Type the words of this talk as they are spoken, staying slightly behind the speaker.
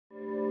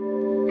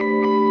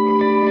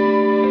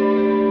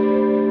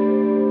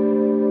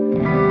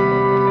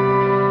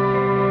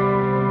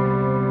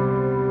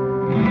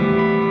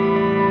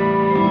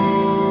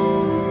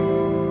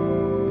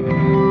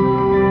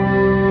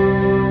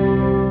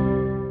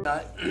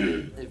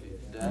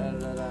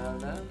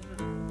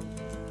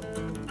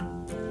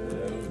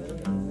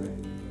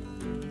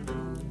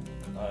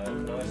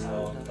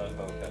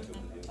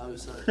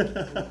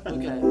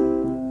Okay.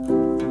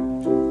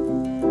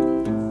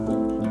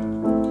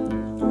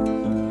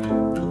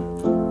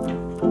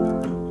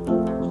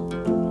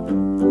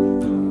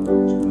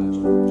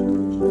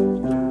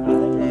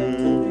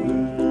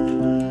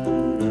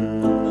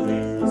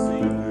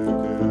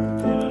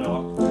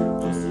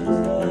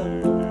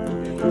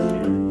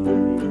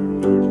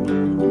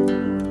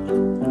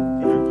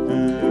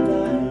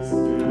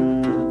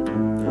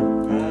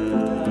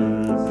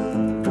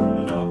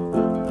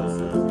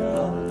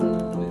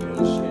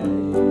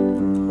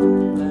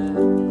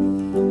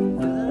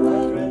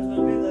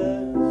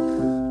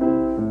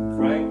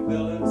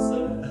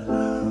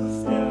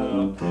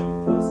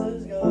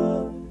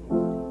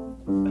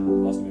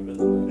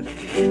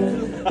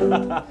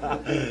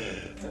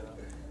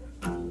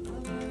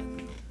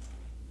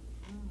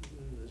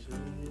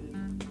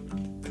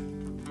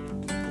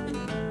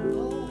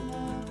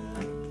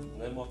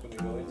 Then what can we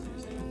go into?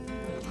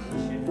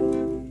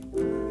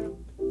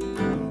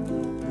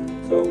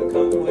 So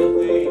come with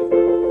me.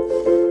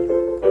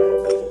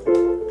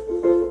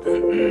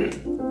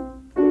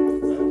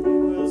 And you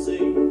will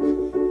see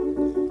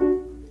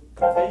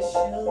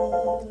visions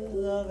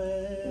of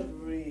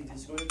every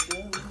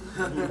description.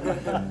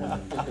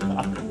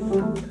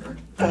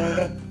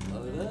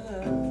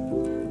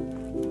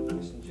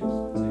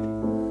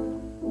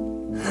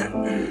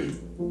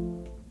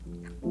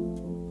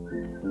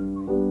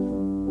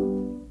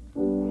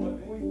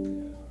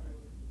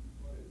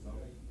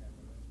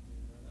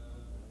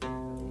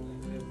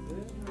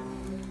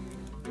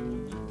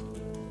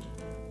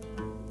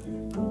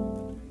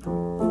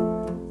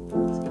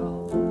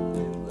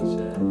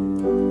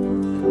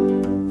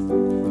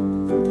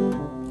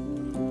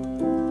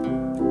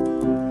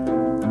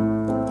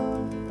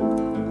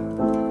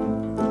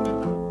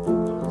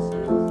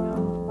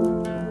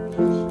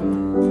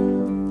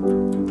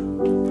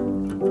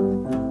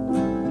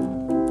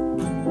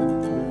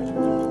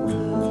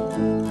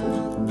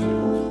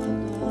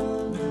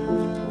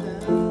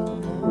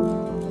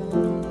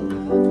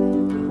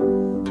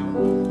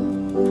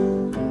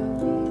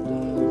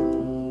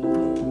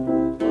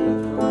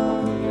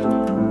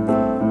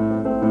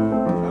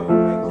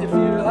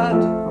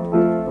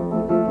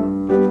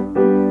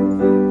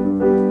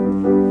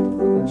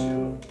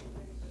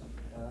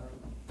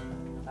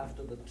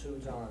 After the 2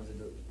 times,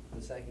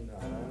 the second time.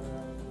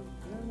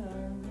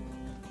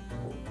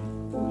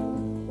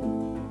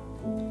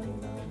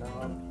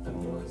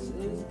 Octopus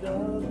is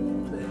gone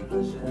in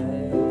the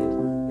shade.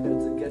 You know,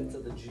 to get to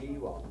the G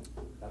one,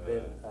 a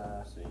bit.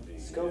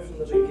 Let's go from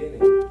the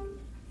beginning.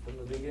 From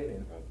the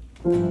beginning.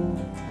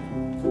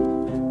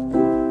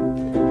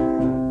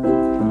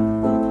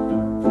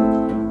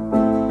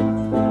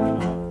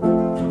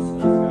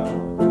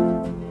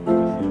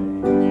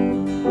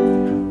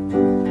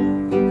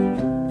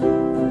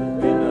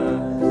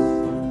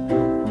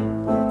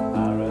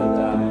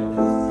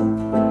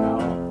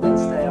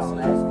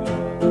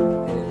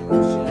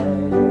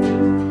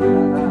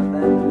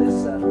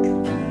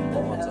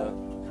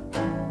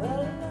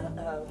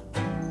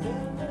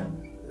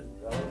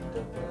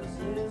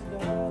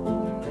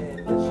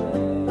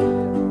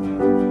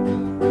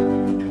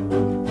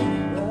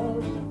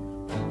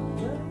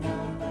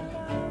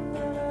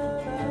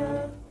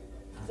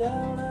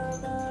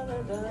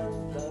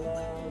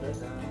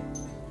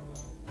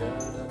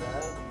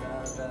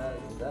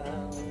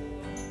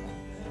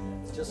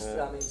 Just,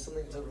 I mean,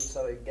 something to,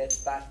 so it gets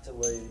back to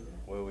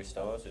where we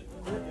started.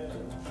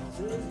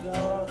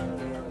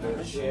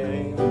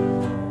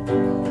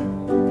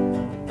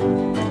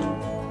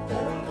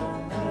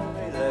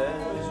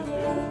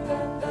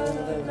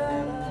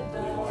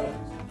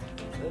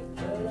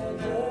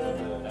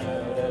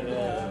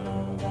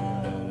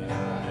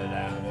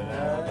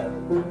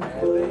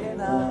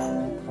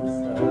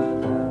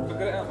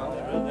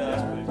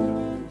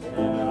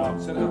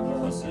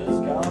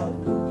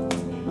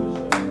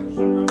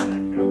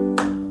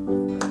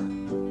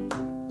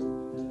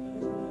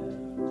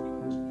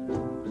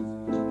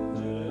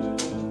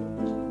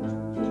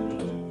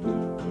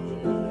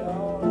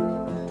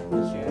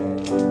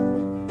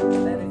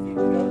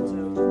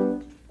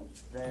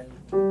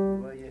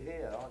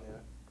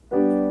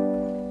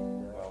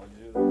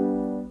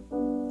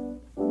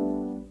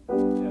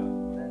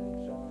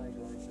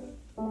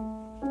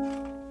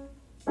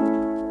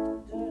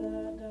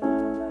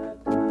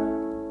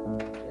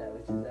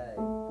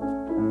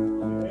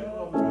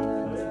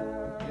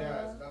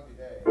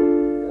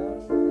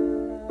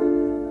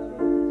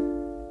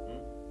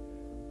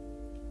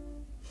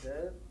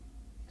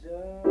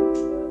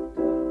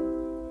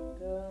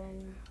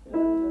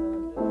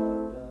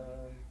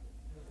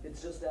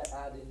 It's just that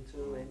adding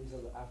 2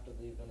 into after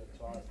you've done it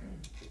twice,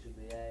 which would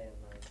be A and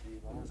B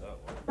minor.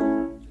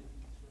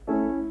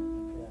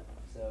 Yeah,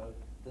 so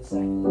the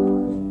second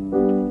line.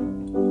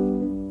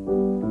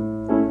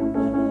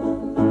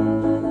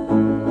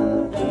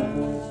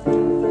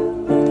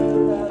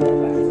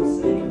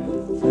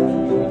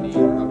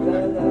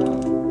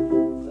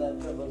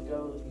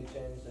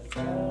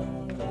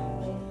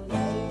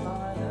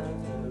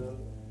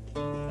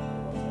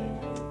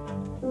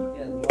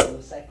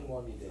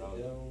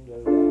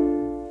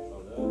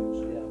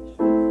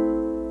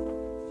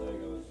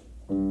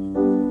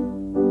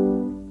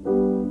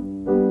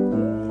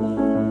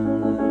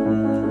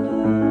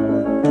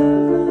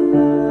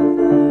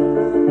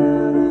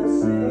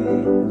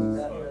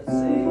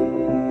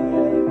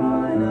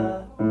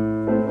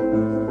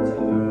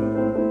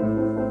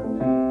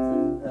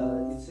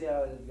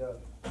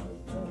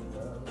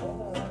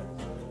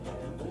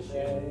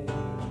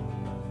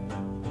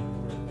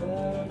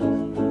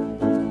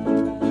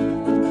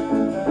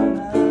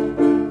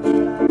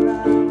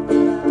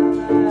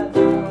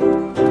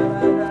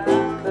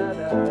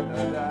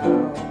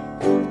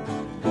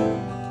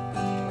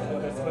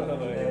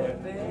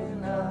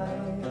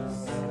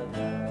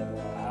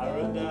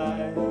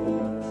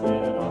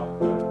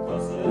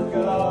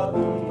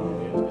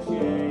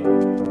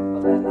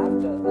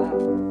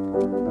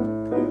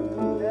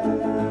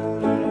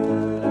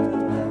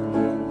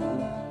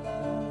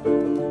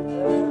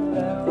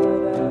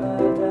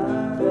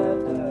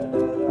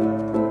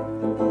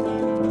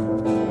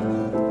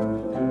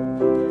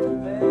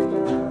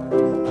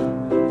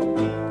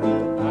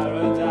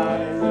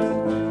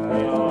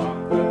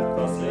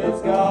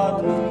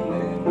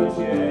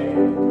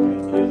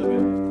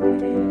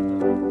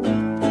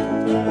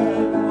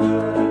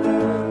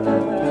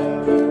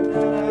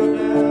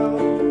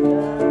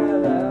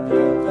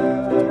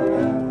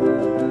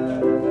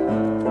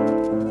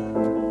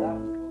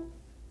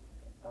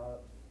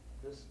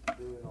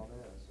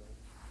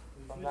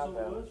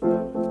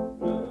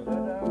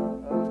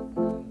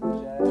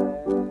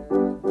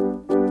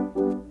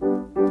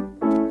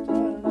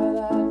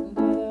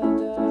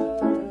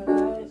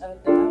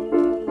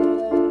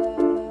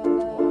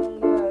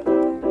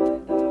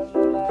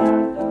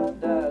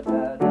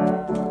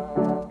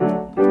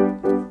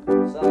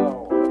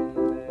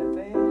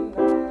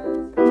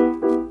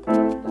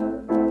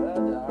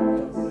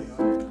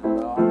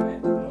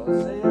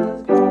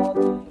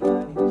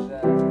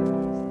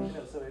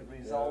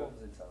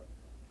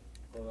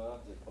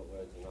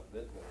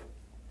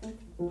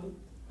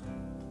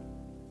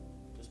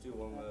 Just do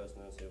one verse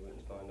and then see if we can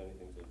find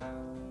anything to.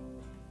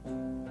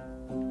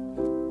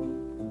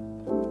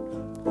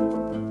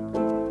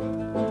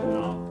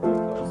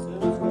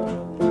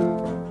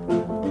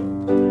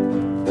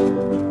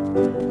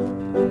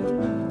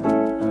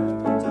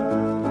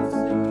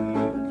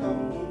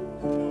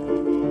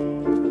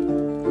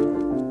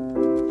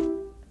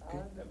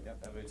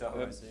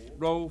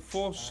 Roll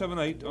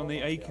 478 on the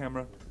A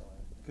camera.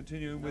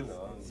 Continuing with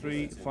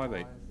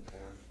 358.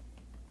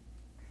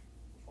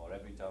 Or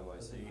every time I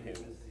see him,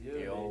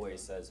 he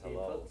always says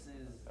hello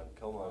and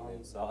come on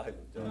inside.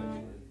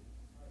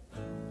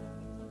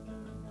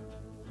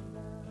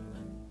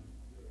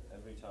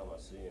 Every time I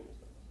see him,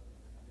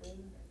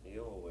 he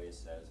always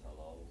says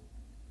hello.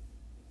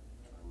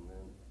 And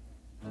then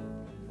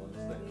puts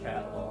the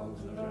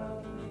catalogs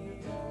around me.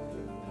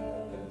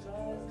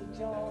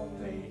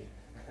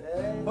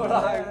 But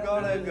I'm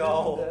gonna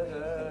go.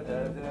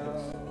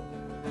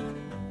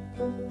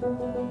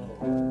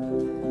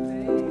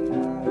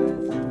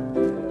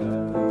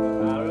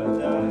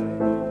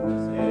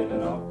 Paradise in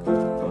an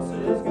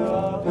octopus's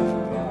garden.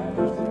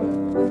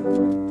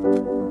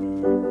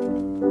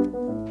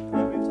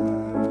 Every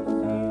time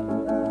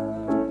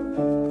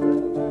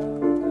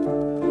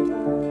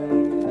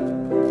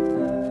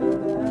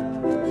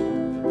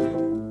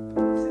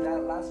I see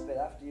that last bit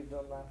after you've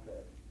done that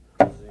bit.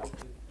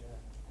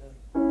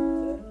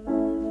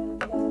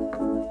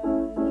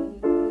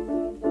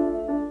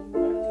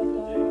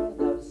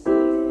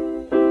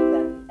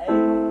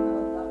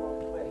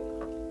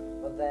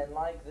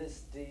 Like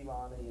this D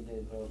minor you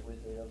did, but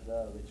with it up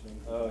there, which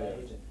means oh,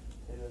 yeah.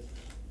 It was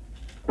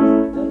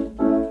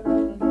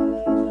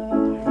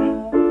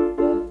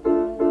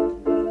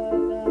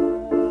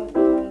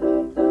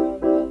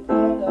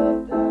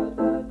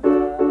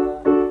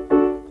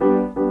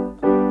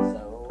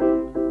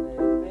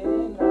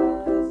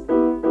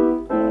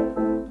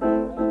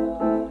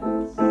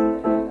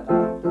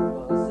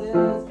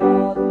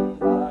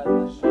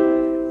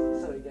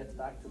so he gets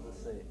back to the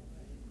C.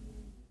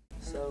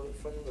 So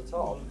from the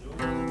top.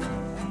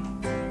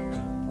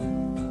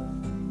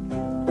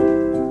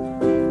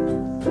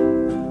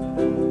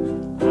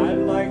 I'd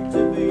like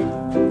to be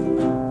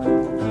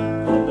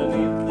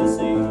underneath the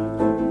sea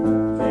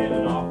in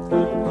an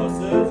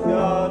octopus's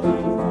garden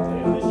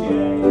in the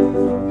shade.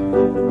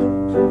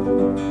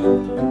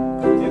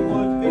 It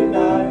would be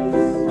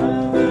nice,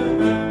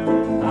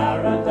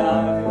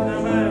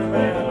 paradise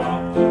in an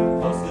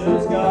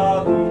octopus's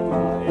garden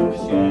in the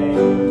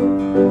shade.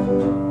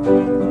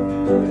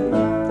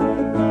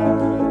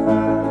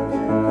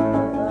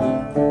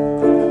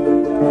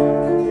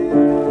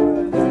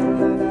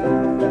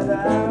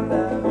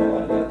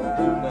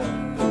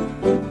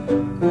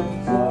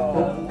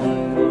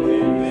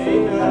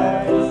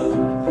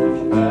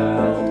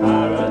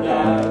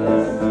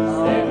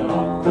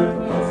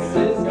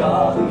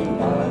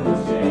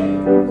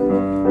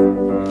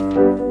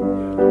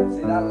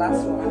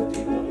 Last one after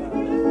you've done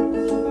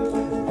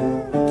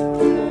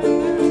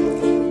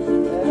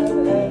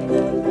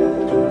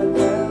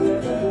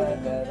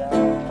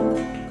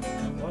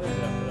What is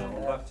after that?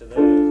 We're back to there.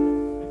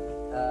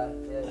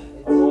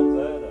 it's up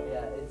there though.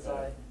 Yeah, it's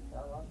like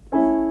that one.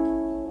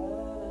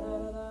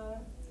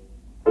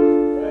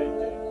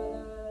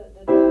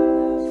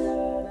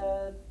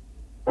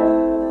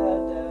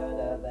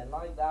 Then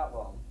like that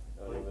one,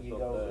 you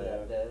go for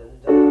that.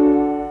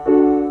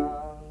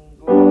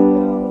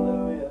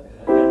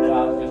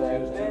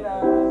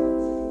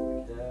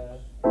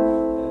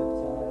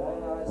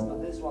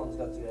 But this one's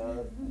got to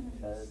go.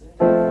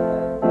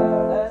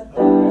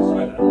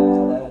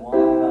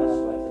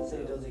 So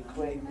he does it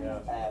quick,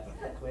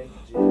 quick,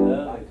 and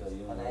then.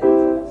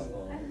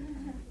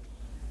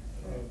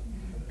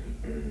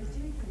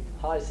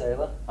 Hi,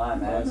 Sailor. Hi,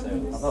 man. I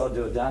thought I'd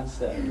do a dance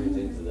step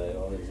routine today.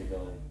 Or is it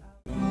going?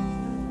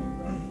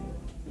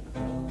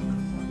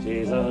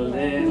 She's a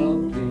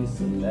little piece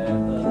piece of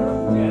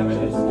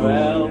leather. It's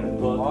well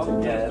put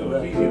together.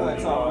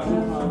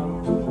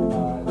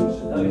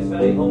 No, it's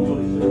very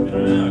humble.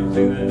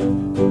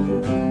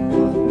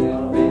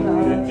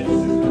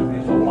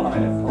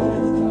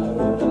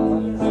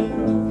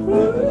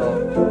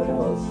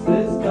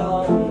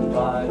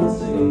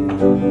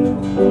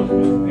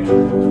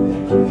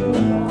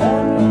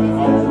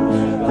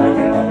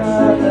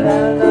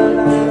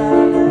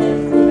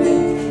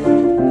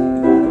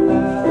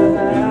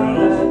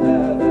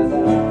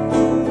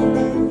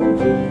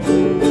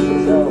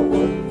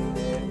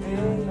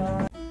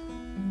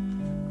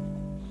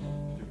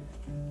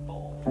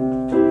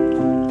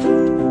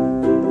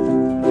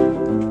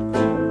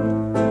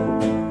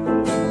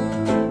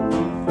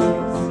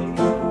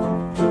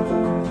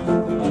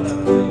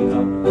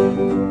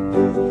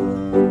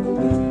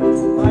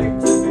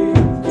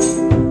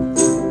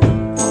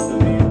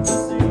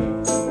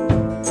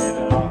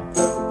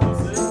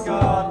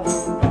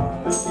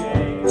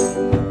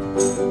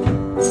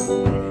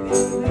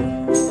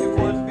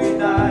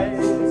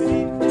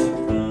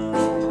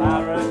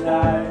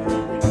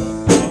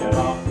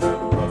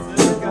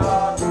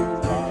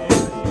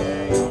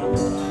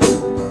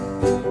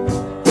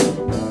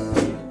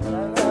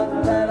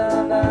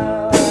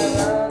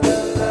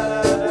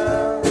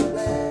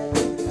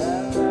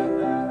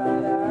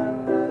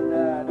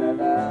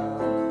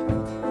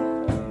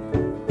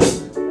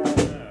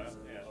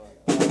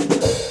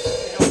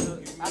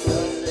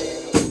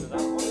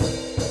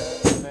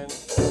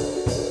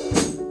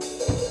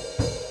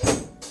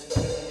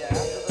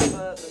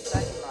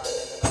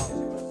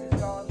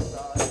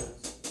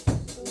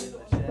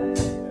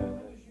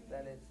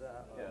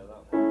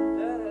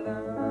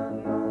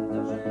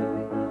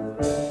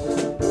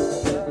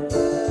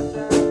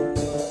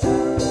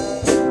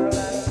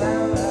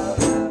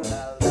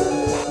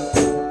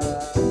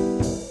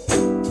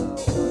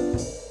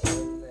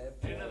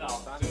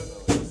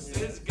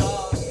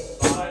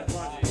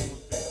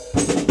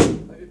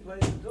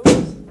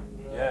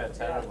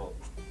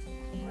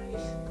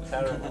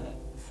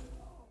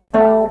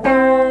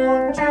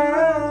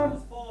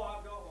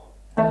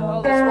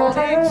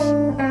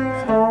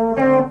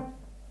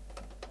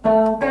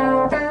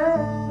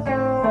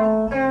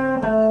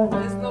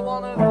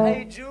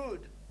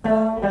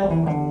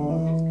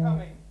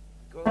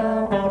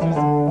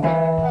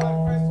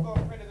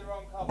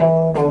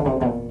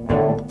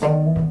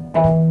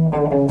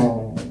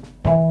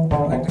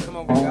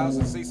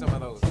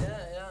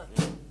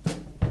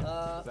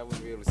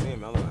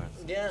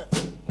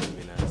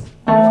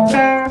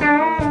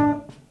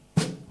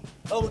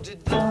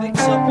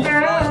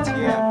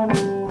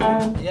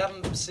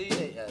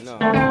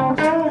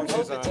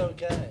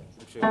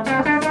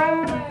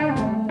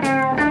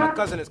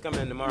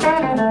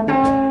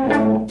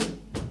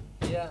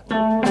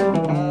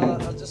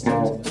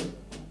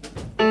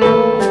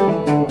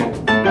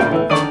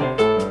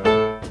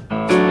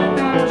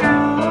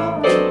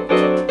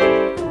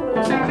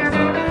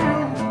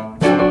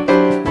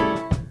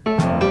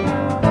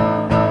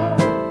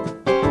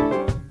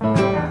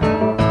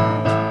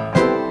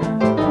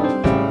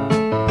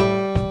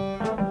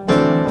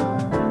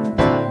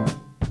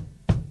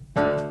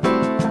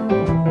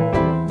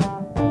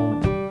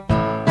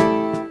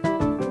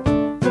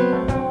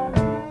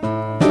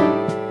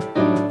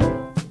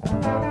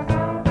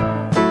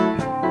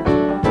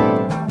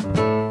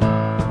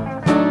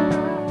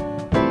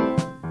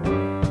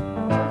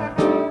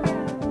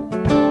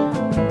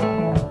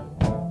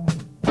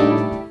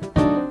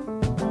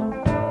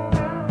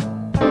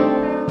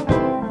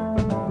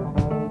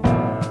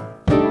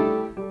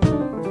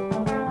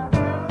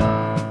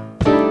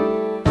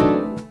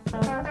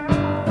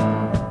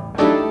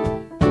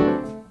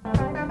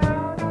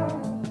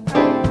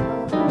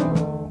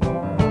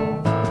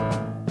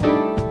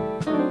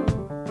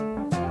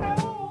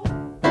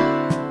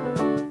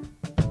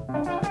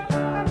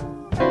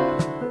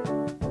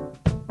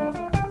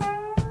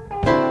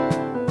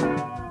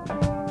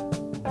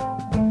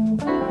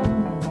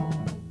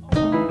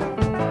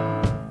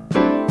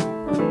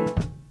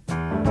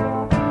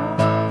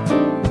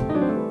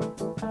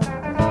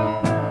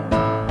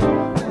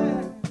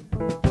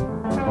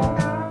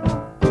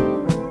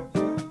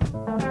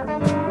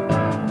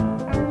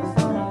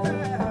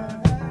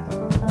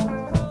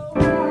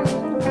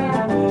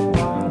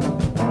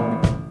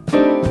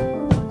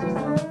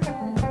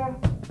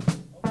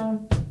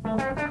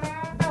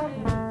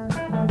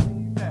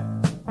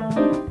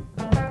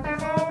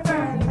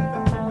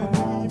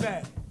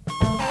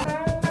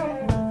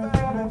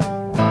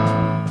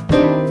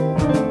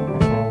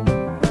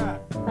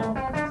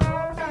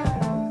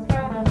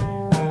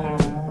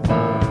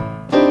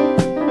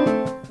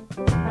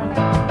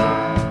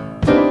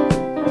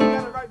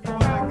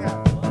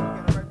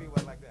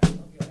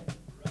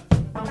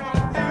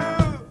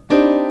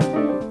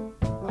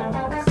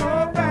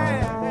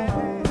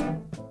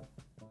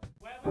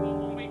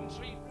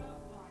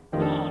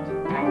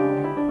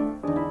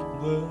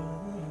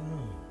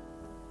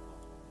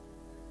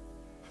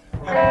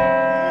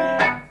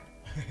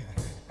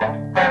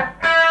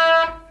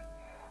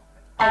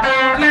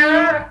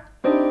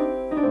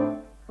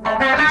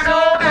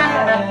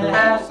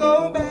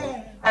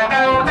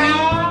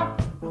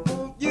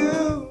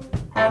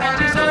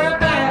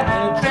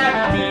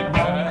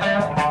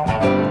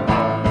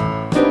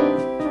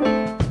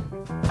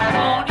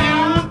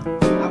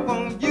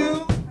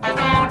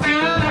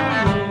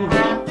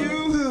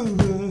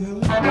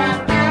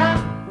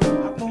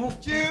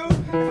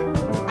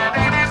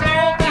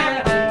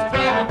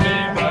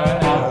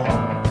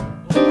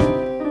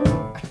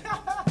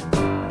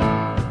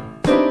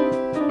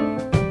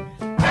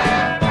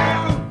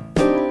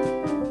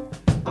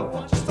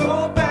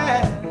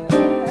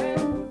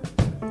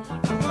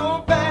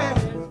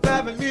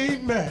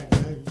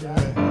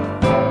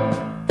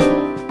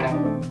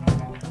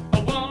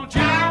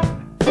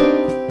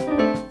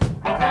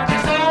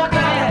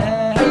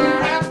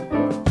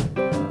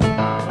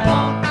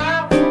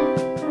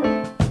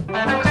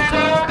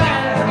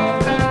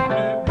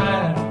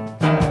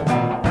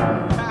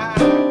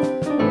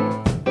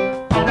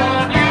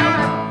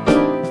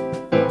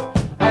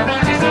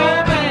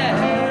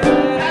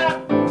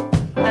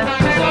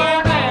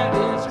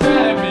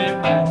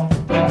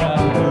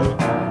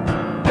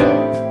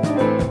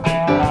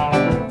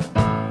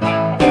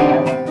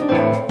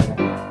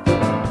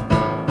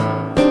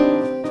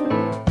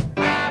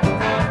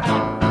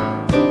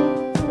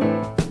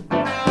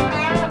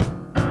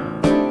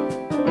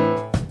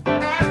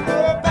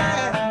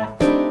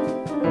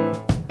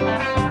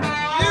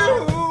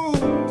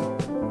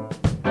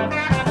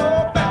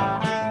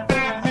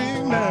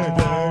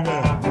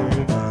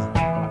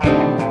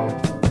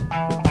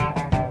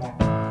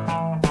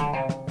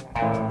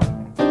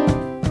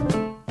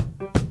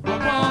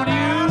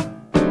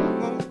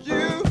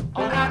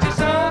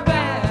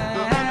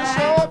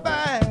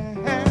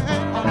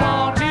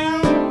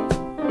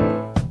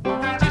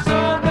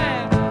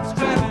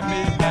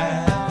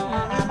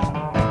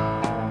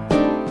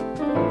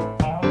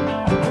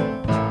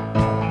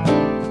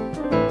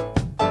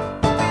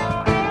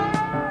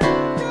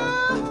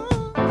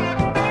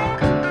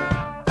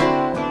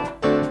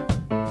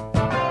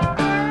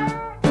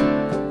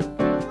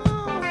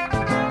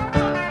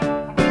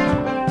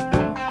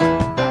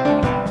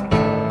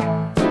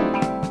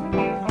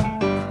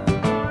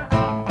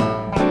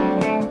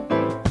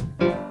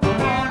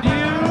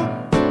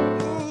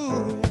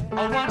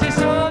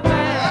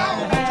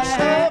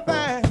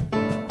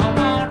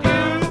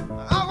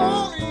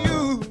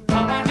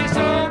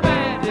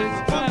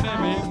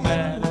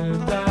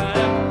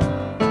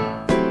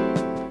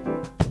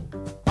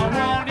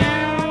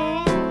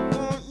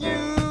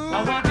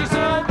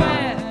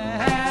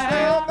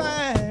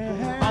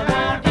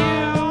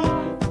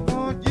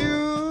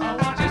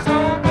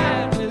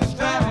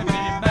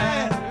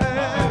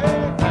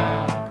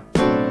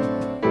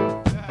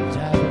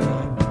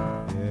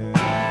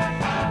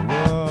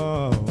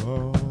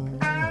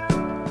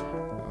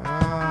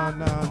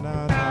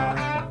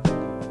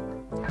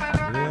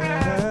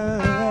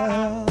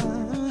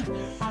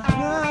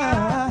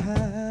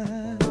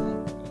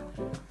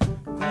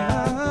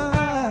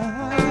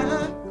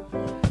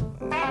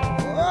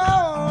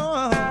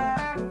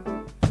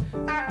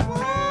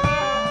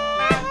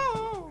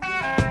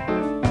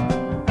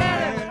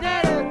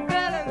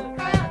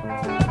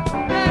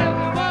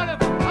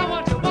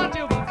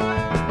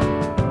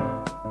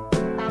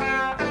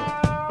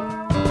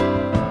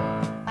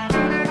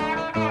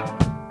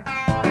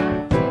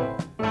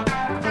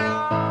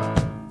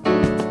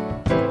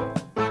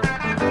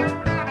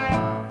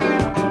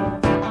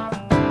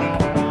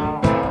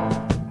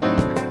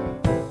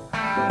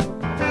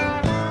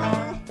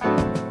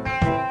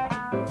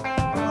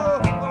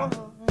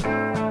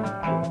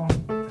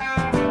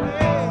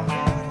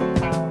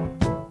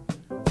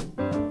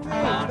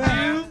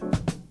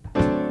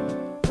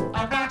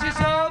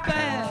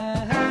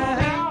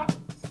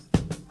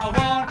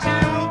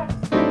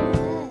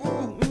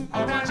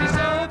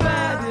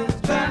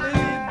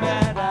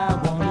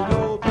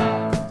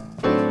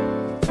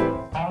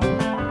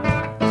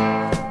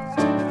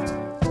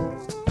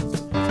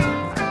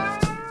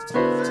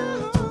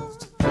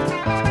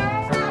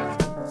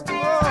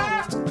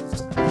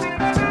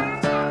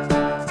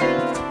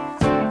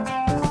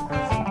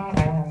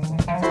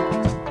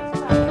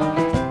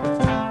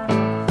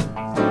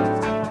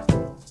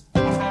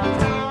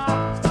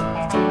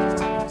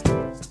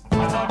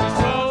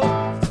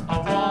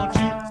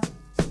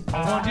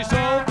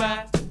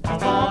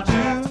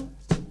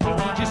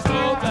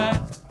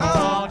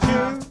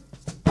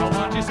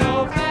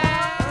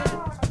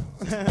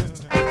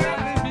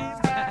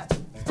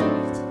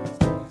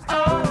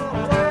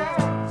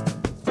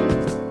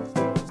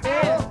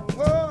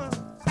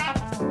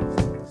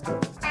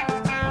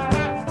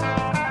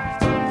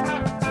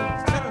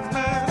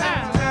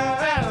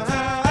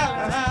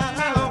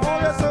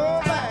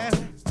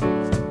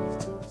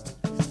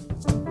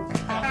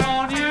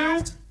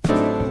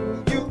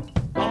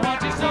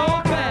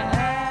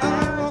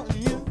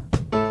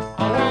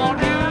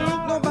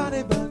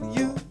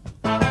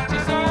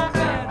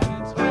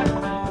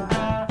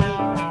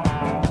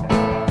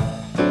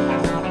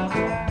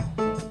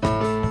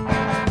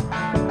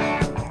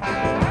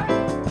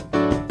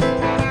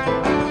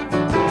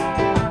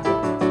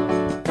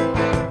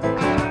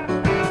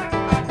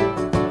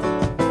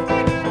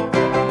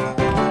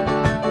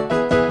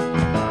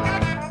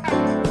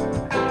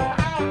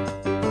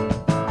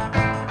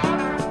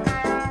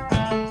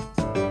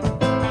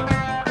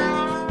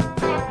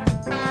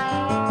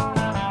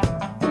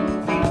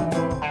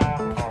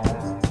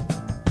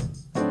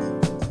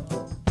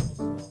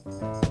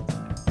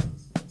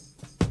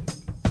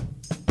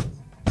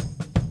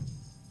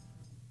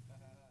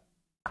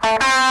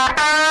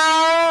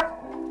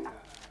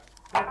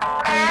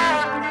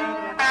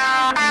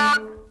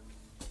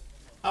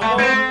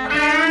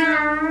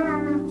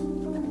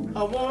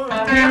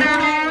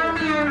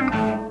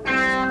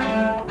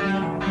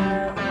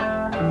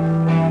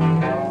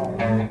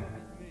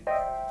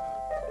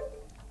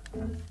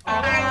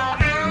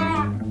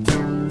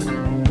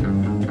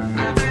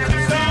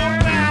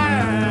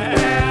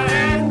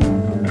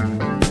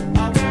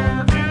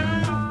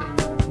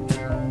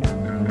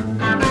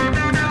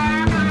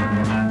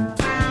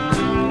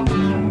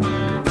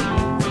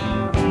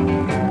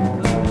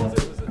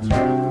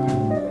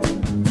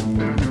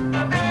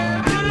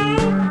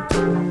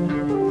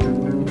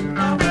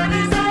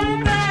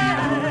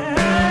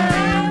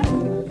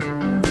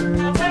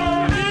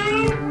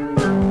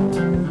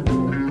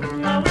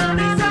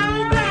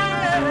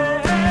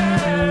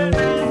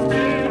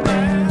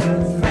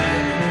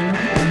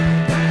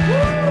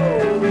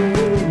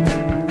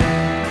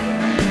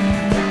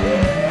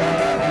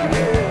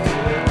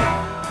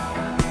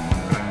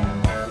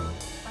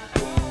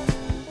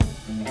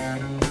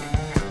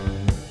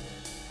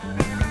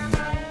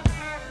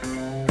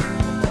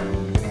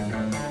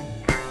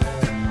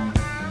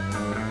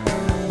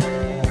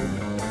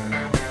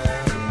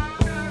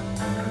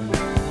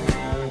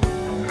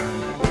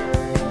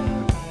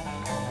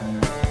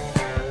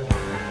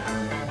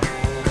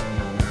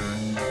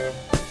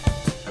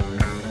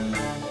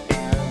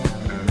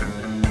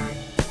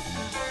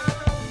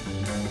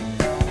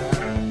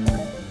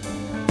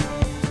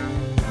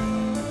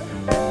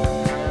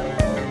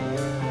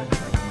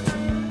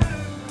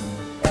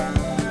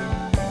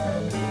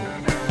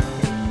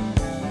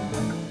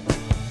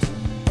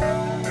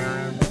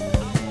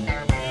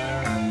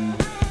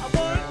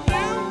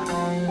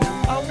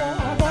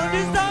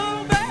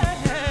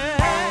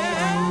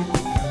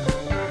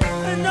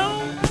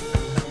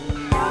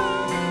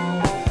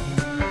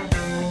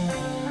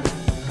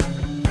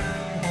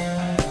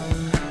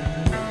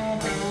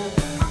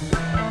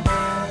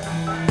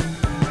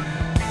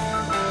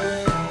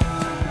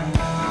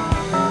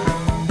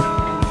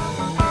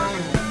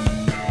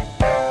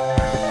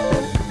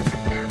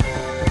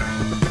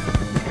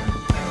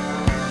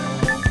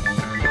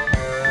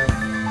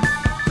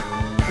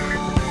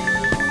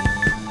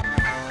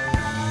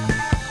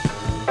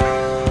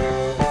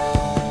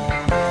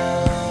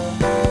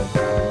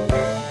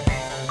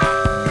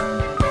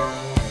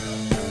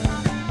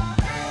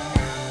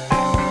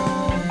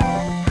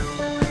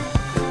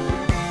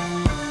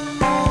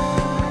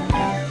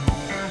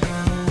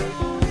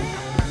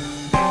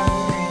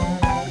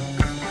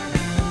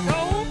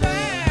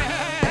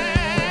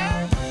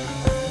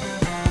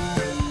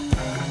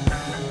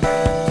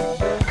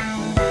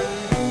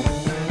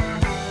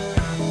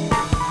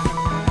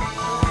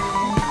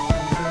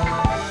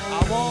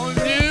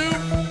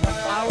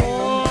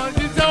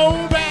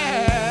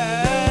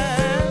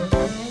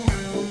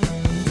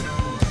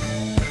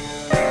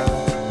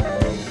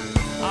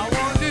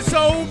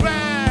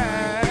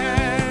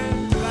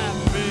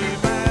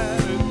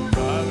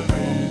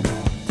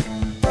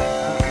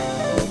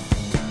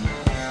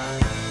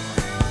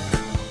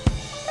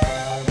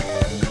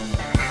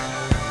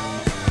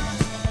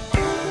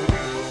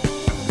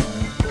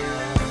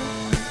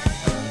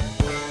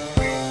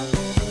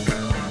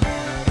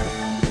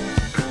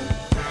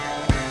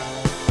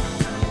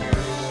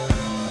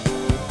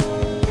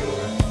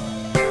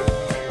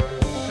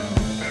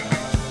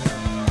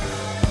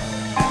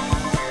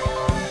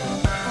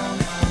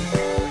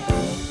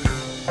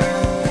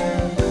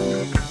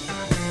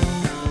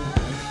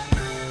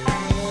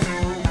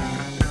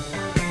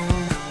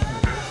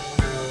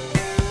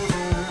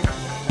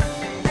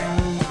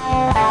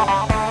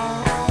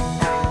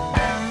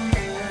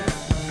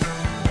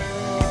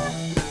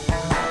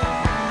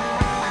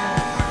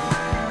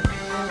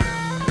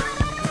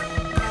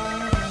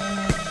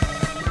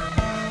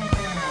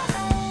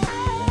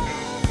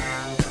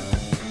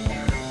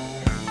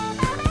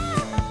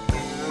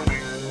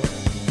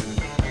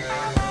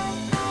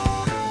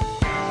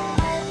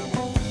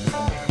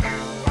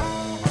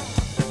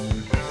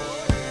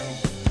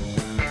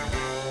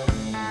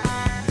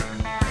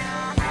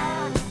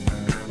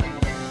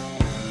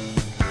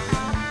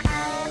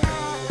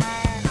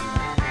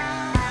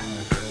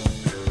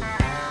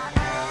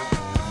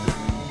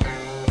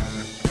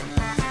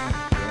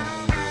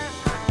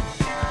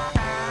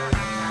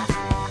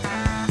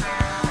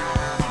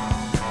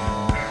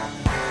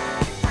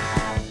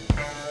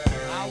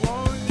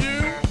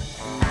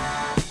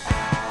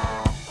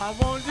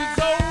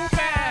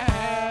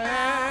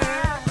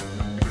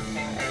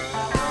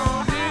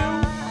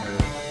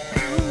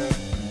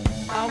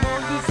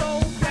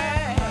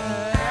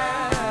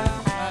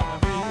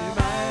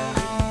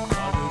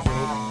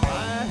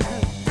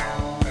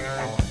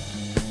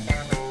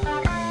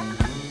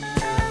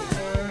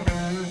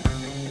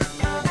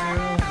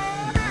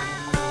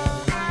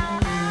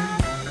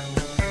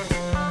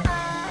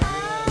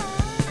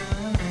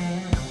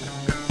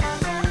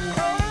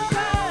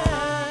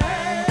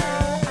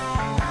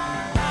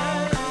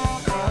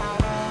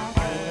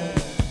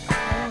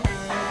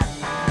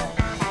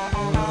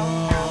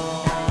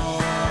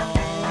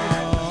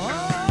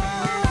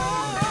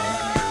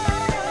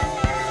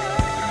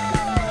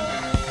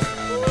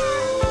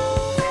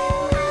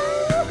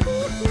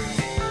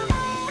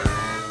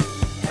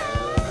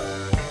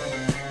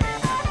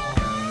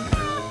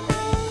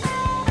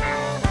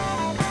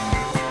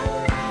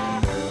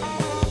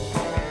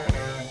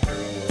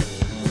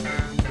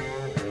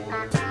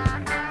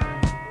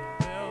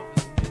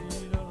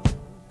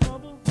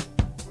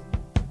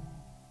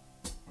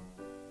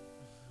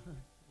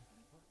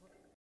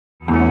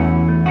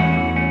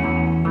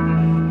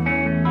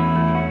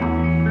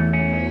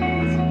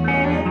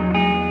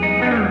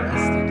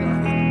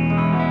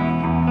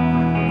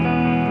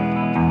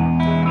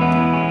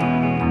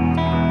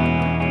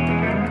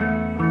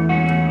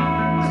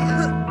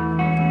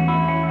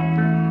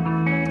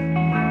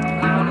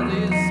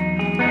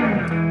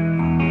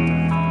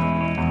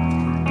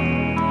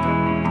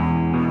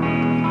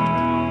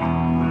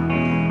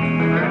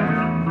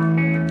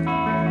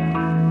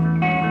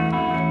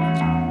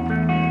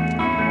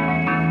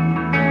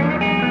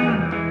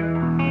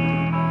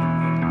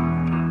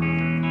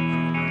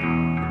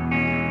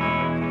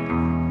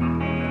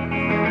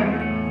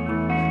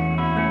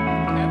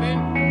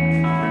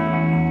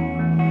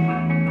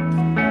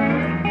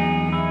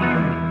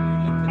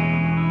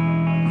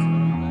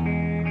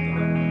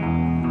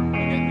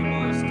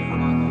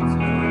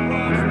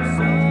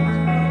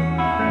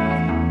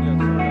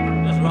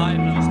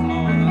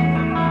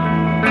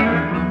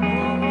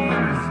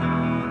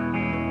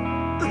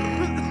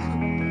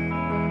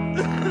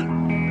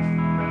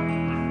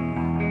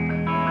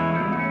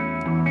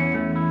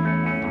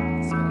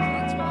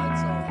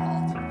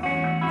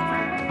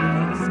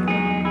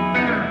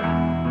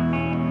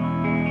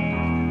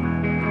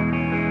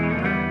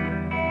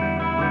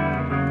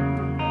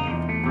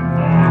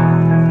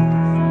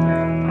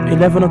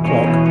 11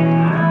 o'clock.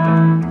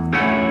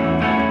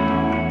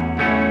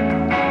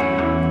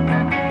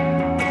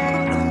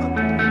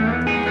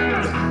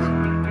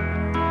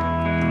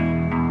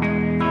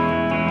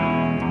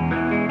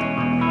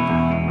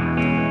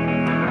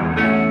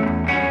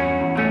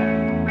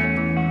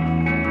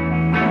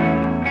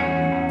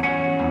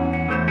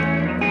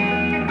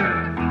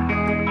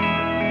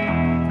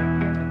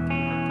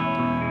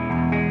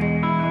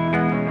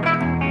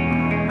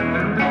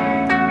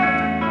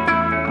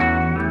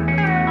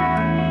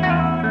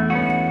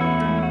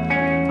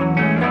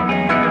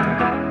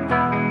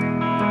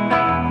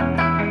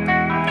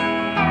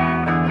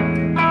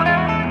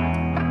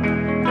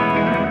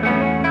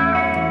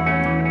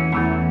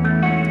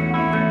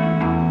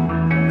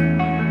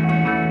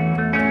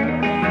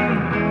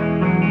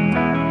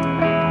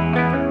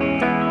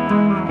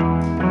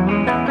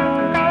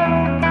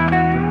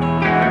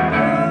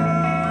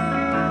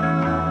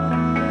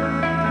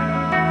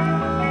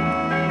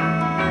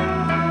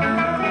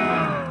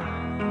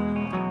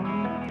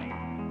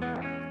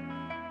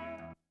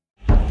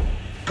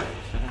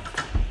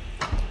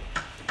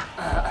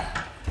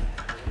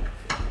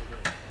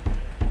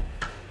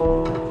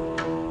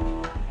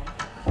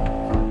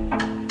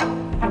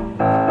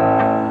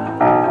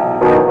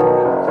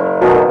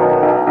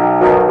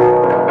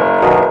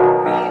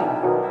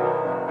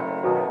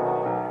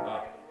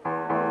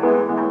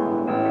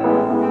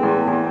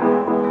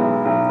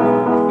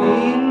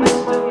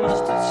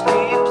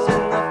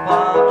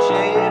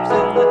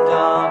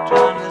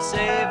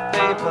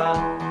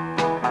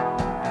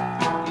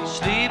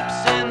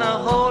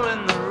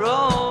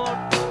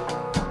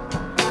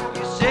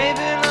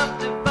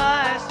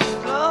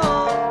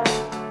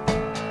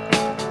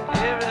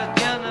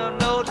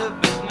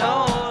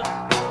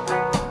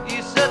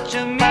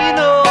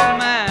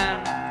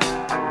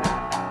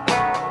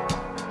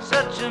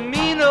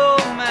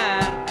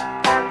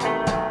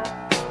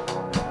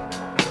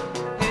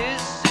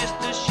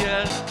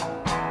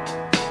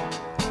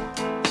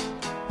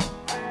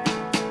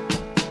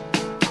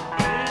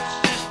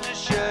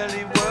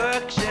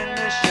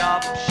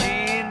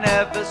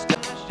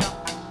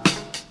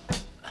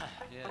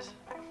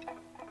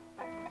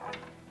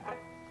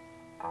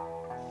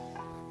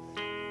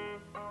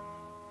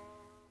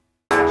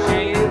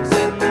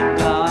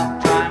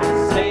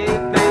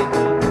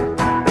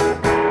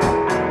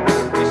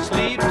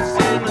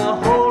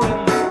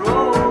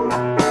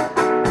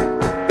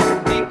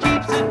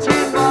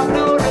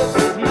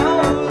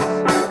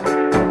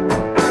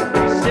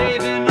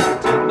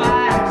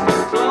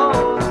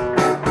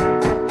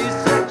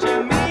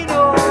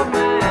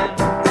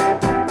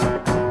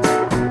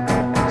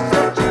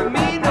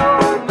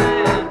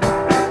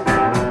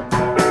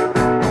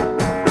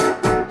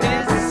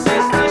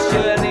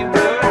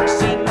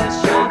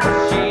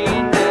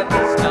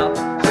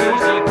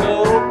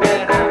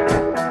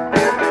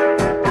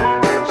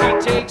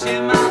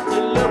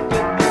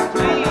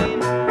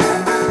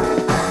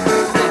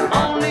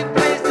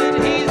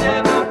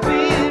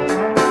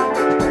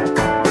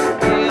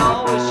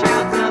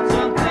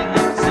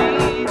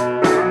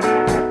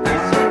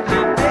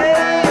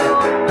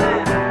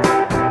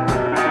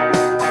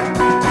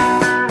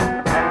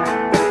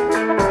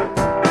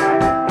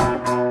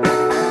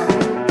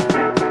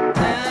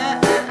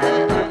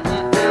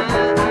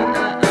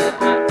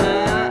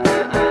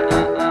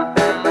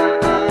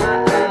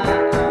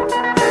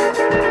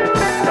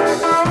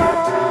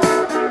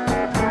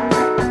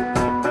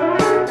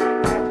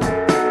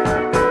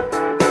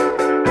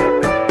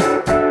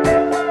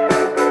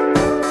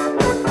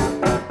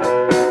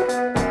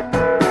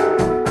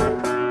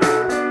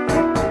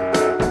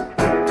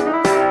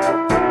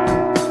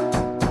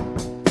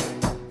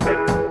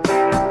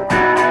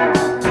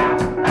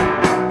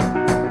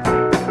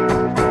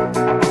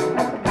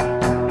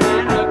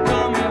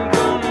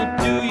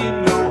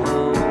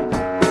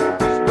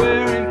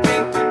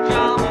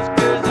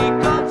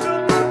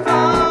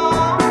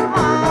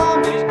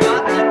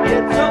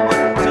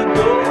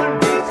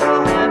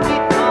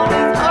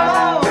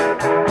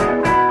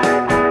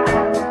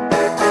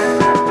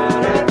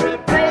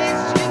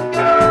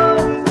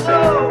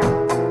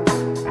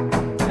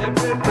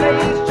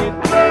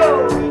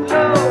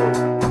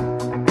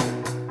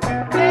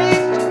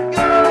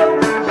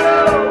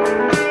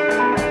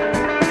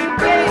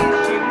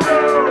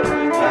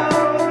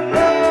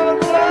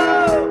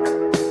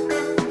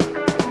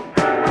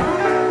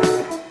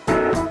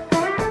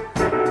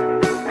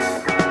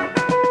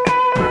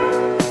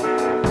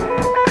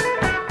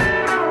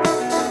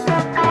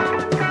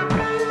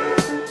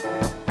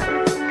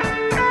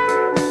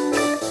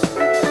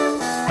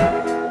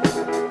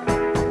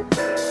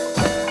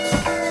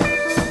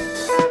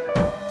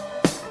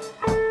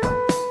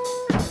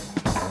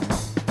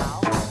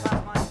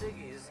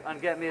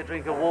 get me a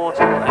drink of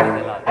water or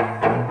anything like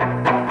that.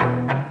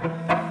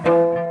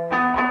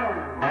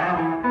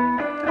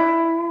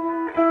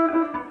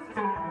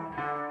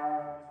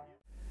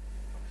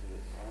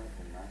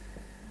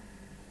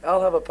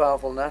 I'll have a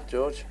powerful nat,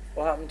 George.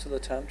 What happened to the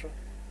tantra?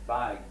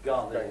 By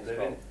God, they're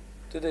living.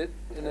 Did it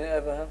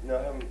ever happen? No,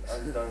 I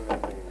haven't done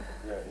anything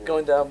yet.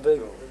 Going down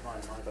big.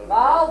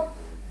 Mal?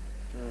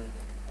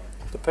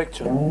 The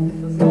picture. There's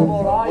no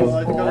more eyes. Well,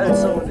 I got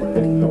somebody. I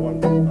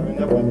mean,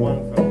 that was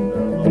one film.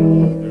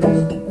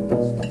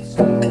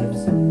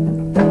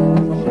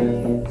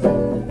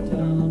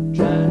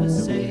 Trying to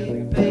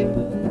save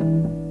paper.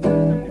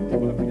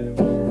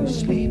 He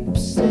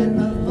sleeps in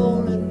a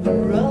hole in the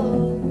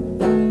road.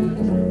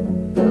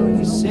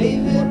 He's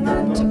saving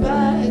up to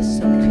buy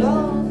some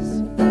clothes.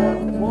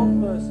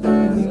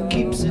 He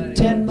keeps a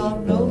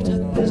 10-bob note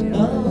up his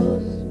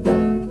nose.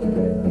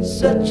 He's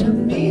such a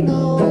mean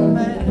old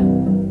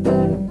man.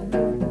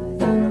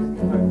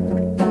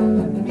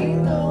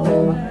 Mean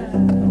old man.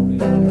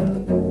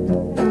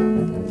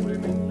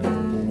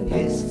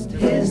 His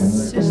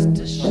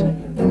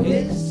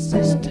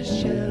sister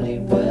Shirley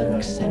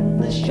works in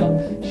the shop.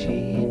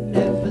 She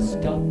never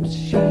stops.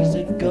 She's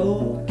a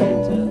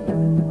go-getter.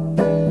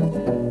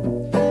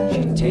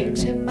 She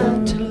takes him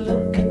out to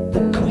look at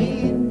the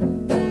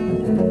Queen.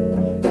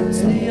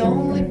 It's the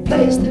only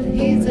place that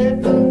he's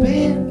ever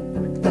been.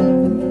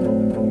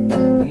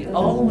 He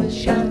always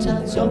shouts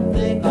out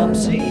something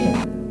obscene.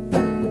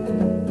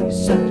 He's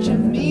such a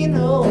mean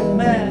old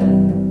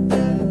man.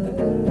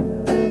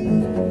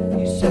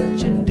 He's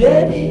such a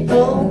dirty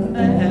old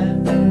man.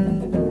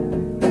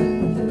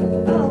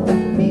 Oh,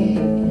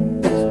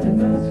 mean Mr.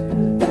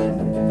 Mustard.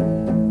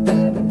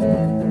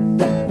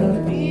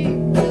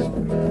 Mean Mr.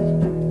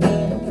 Mustard.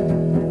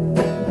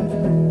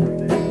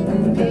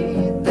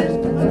 Mean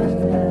Mr.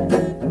 Mustard.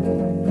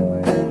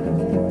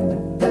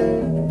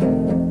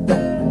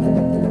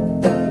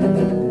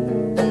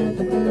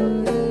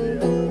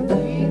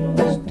 Mean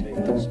Mr.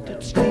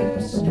 Mustard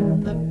sleeps in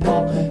the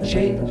paw,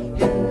 shade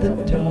in the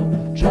door,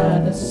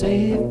 trying to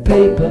save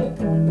paper.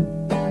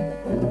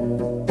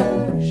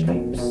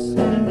 Sleeps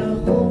in a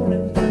hole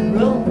in the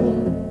road.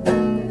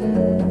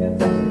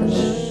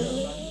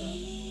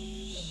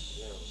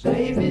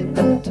 Saving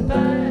up to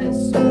buy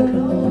some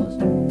clothes.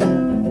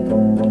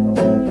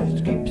 He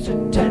keeps a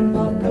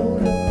 10-bob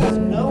note up his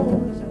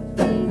nose.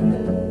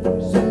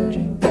 Such a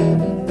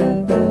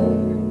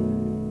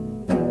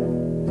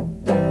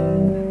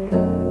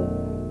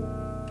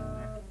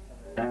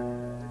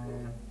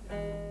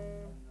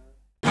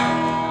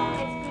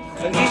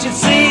You should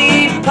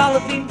see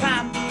Polythene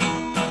Pam.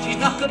 She's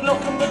not good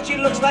looking, but she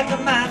looks like a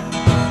man.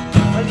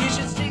 Well, you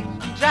should see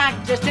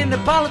Jack just in the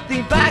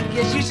polythene bag.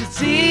 Yes, you should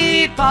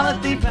see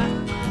Polythene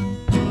Pam.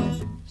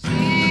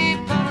 See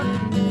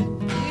Polythene,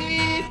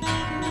 see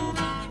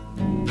Polythene.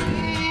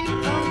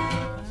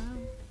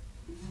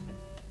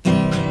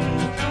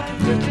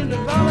 Just in the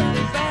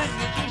polythene bag.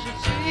 Yes, you should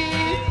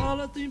see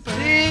Polythene Pam.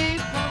 See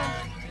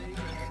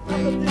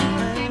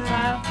Polythene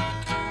Pam.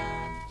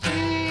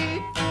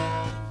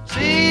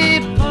 See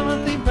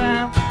Polythene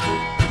Pam.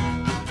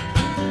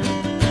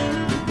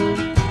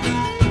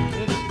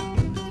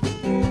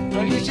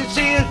 Well, you should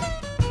see her.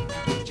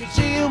 You should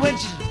see her when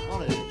she's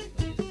on it.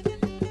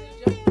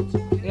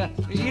 Yeah,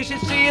 you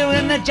should see her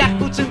in the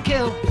jackboots and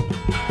kill.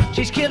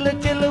 She's killer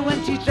diller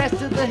when she's dressed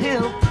to the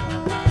hill.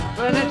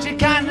 But it's the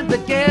kind of the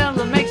girl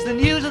that makes the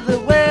news of the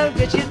world.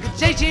 Yes, you could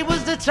say she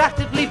was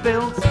attractively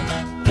built.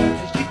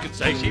 Yes, you could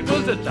say she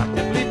was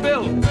attractively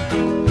built.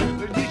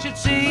 But you should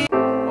see.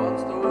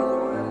 What's the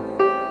way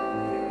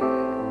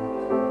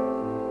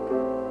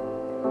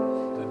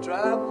to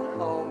travel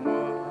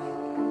homeward?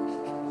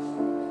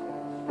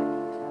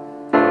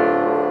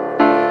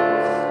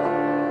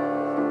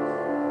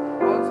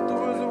 What's the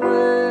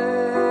way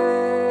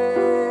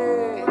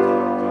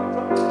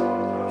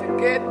to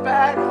get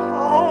back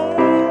home?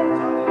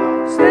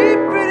 Sleep,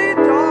 pretty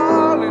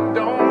darling,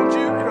 don't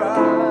you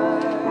cry.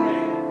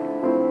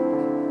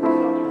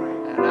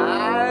 And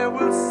I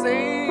will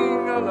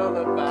sing a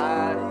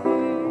lullaby.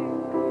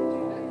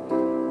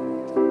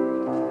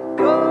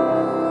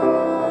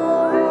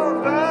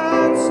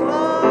 Golden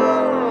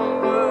slumbers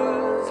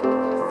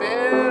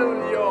fill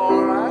your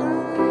eyes.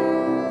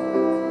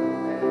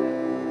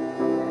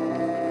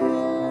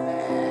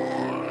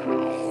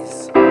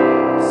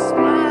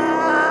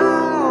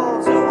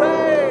 Smiles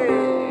away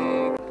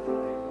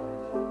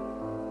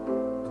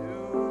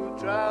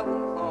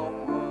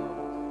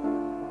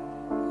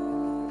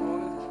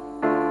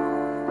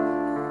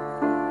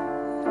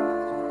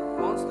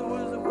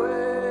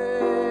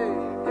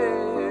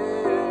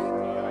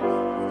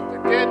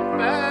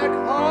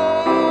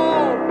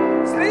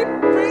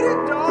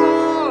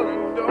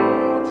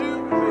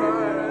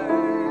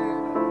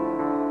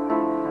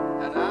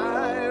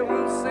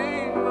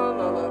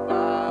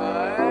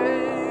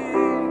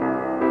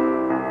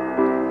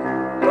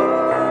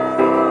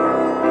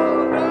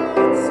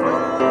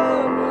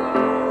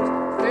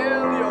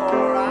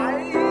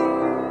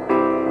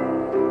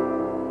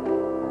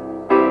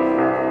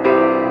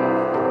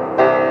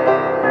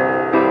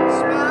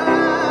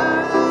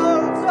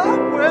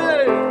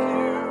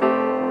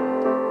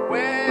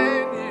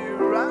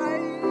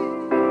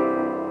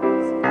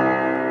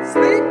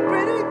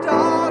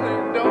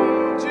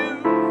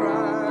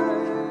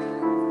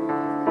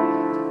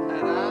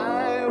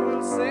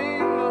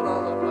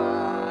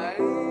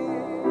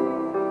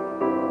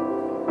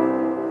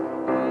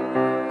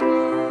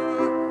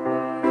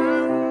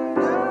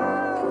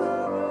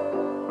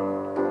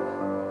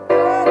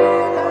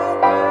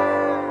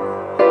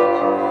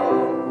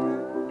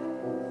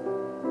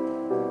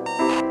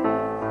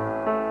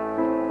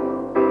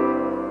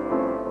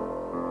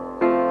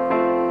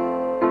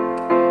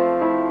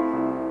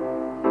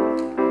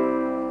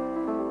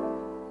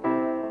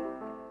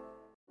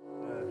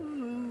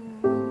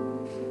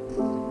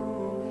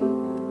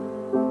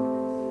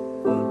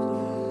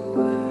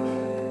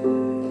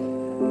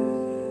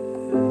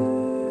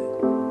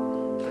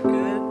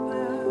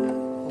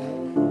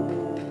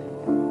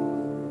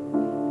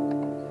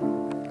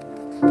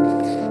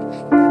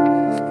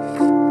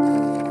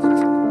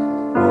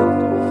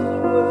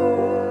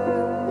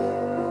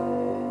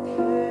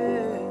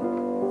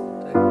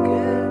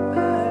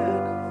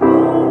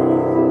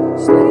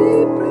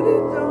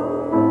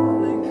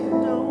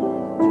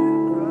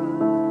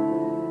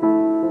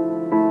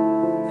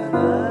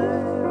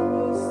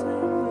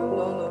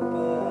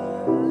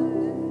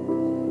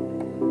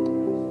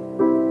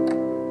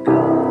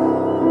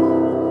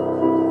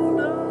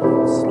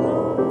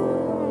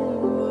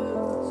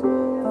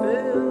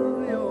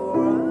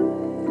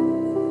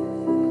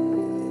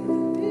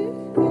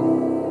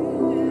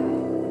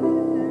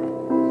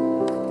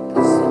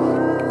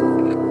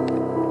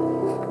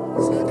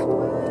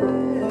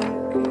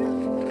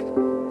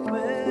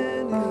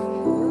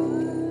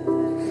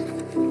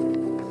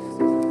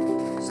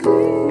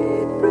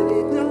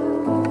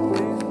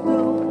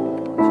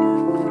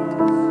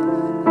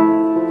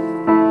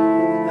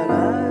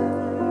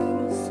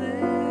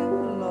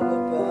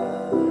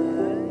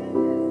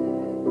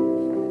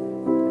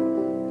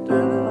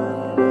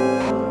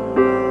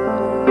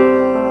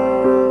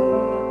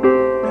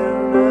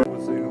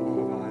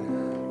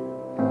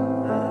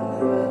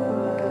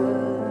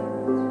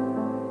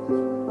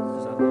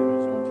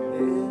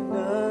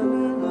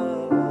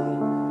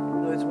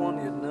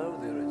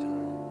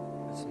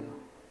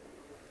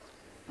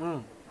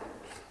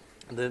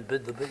The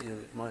bit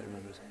you might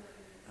remember is,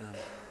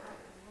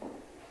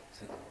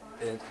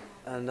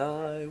 and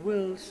I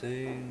will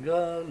sing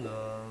a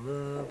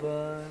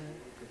lullaby.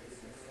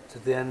 It's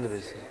at the end of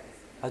it.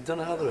 I don't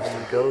know how the rest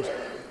of it goes,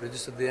 but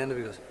just at the end of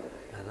it goes,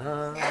 and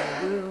I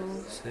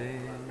will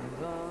sing a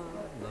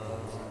lullaby.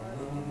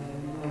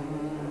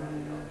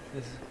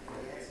 Yes.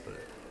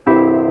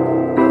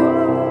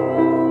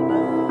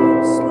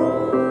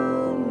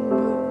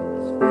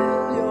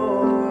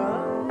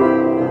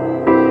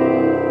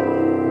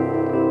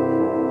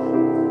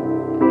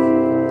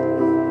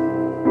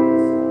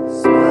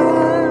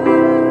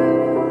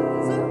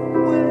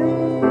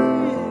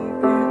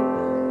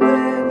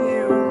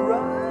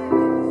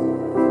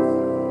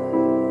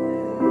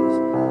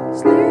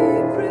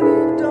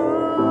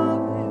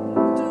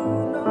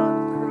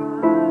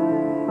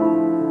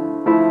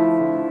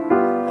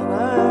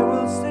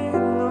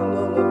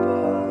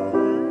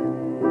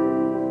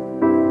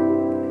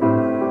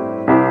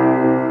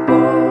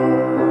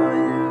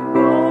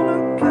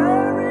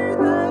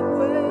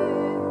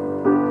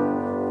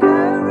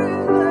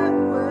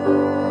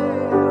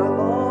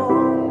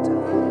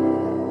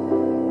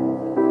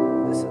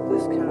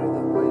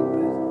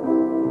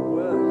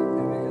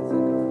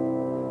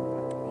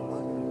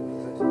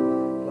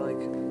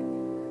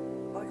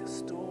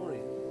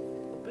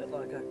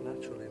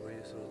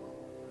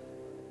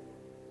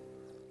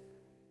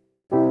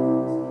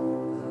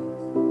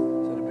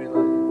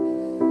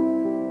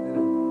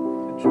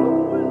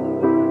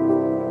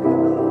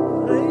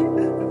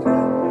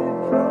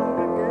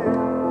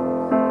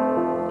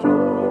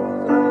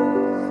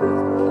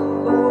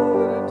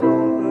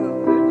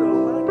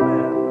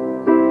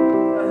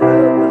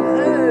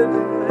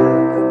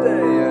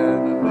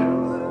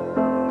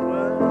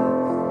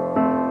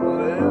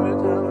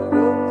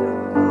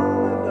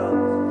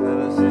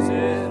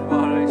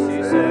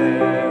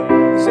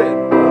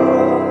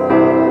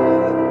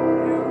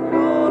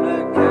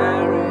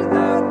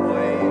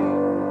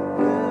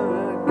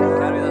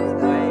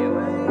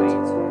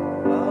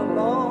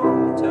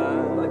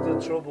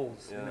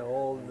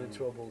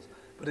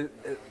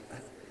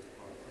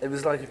 It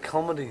was like a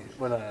comedy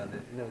when I had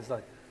it, you know, it's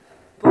like,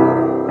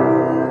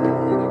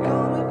 you're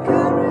gonna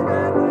carry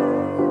that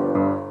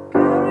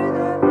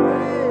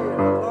way a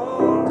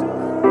long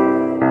time.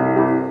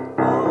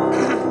 Oh,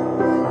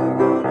 you're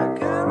gonna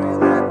carry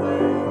that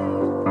way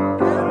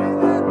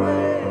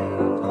a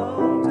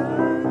long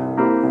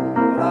time.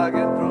 But I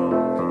get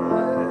drunk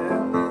tonight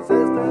and the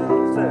sister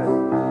said,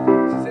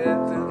 she said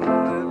to me,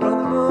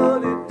 brother, what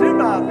you do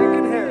not think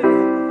in here?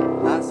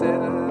 I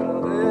said,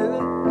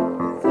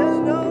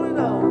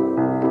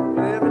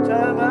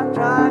 I'm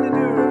trying to do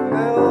it,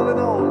 holding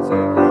on so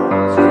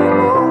long. She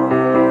won't.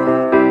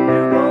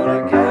 You're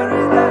gonna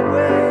carry that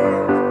way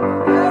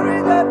a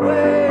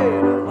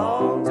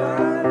long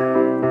time.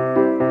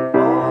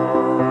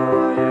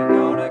 Oh, you're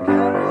gonna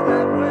carry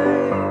that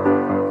way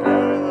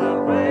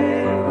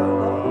a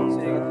long time. So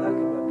that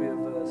might be a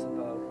verse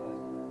about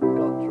like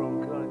got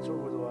drunk, got in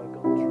trouble with the wife,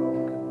 got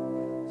drunk,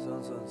 and so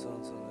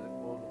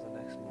and woke up the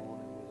next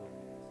morning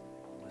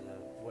with a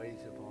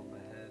weight upon my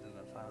head, and I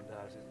found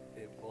out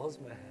it was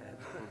my head.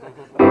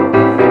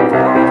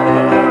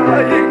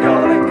 You're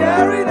gonna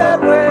carry that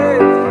way a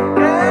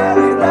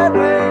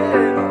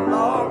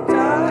long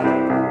time.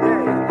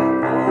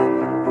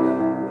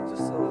 Yeah,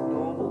 just sort of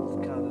normal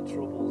kind of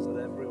troubles that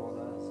everyone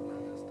has,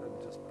 and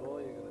just boy,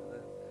 you're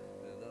gonna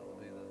that will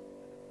be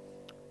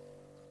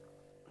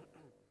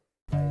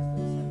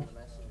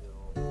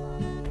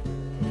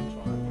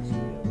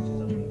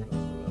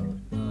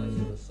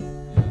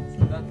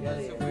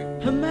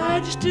Her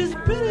Majesty's a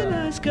pretty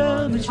nice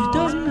girl, but she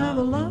doesn't have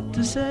a lot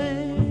to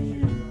say.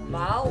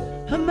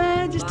 Her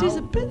Majesty's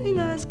a pretty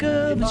nice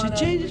girl, but she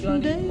changes from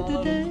day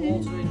to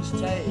day.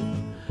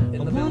 I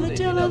wanna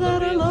tell her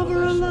that I love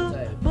her a lot,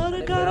 but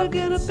I gotta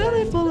get a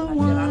belly full of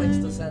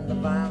wine.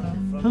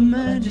 Her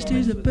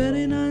Majesty's a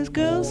pretty nice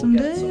girl,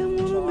 someday I'm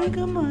gonna make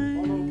her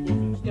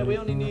mine. Yeah, we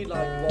only need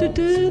like and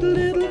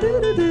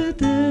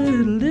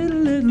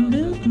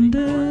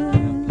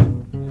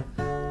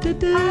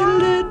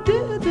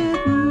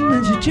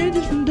she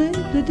changes from day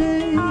to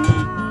day.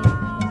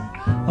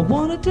 I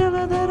wanna tell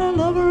her that I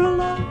love her a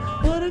lot,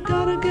 but I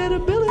gotta get a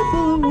belly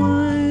full of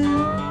wine.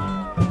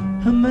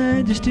 Her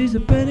Majesty's a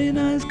pretty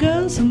nice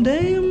girl,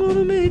 someday I'm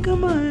gonna make her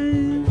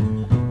mine.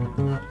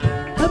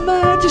 Her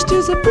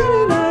Majesty's a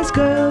pretty nice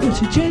girl, but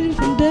she changes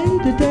from day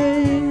to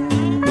day.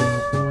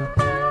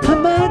 Her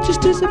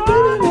Majesty's a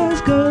pretty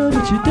nice girl,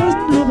 but she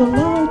doesn't have a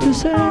lot to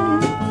say.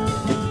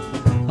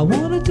 I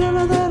wanna tell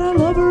her that I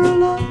love her a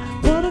lot,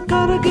 but I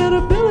gotta get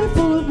a belly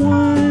full of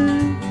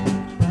wine.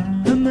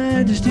 Her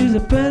Majesty's a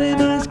pretty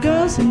nice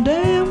girl,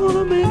 someday I'm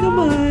gonna make her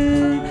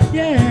mine.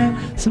 Yeah,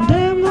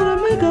 someday I'm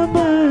gonna make her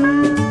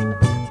mine.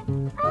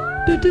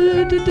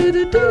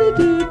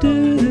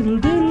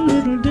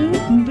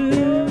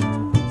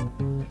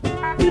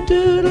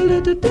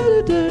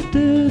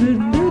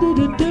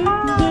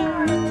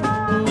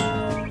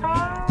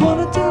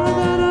 Wanna tell her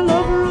that I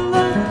love her a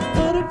lot,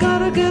 but I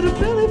gotta get a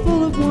belly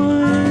full of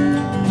wine.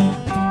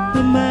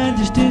 Her Majesty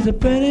Majesty's a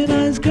pretty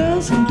nice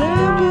girl. Someday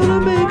I'm gonna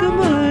make her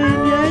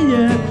mine. Yeah,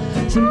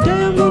 yeah.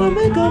 Someday I'm gonna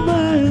make her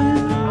mine.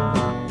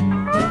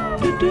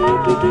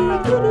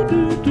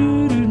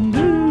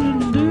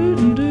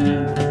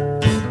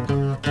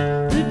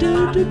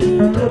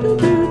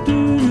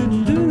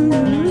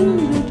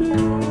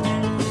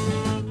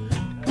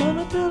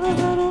 Wanna tell her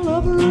that I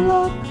love her a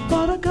lot,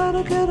 but I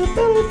gotta get a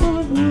belly full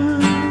of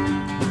wine.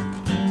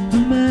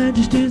 Her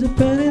Majesty's a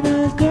pretty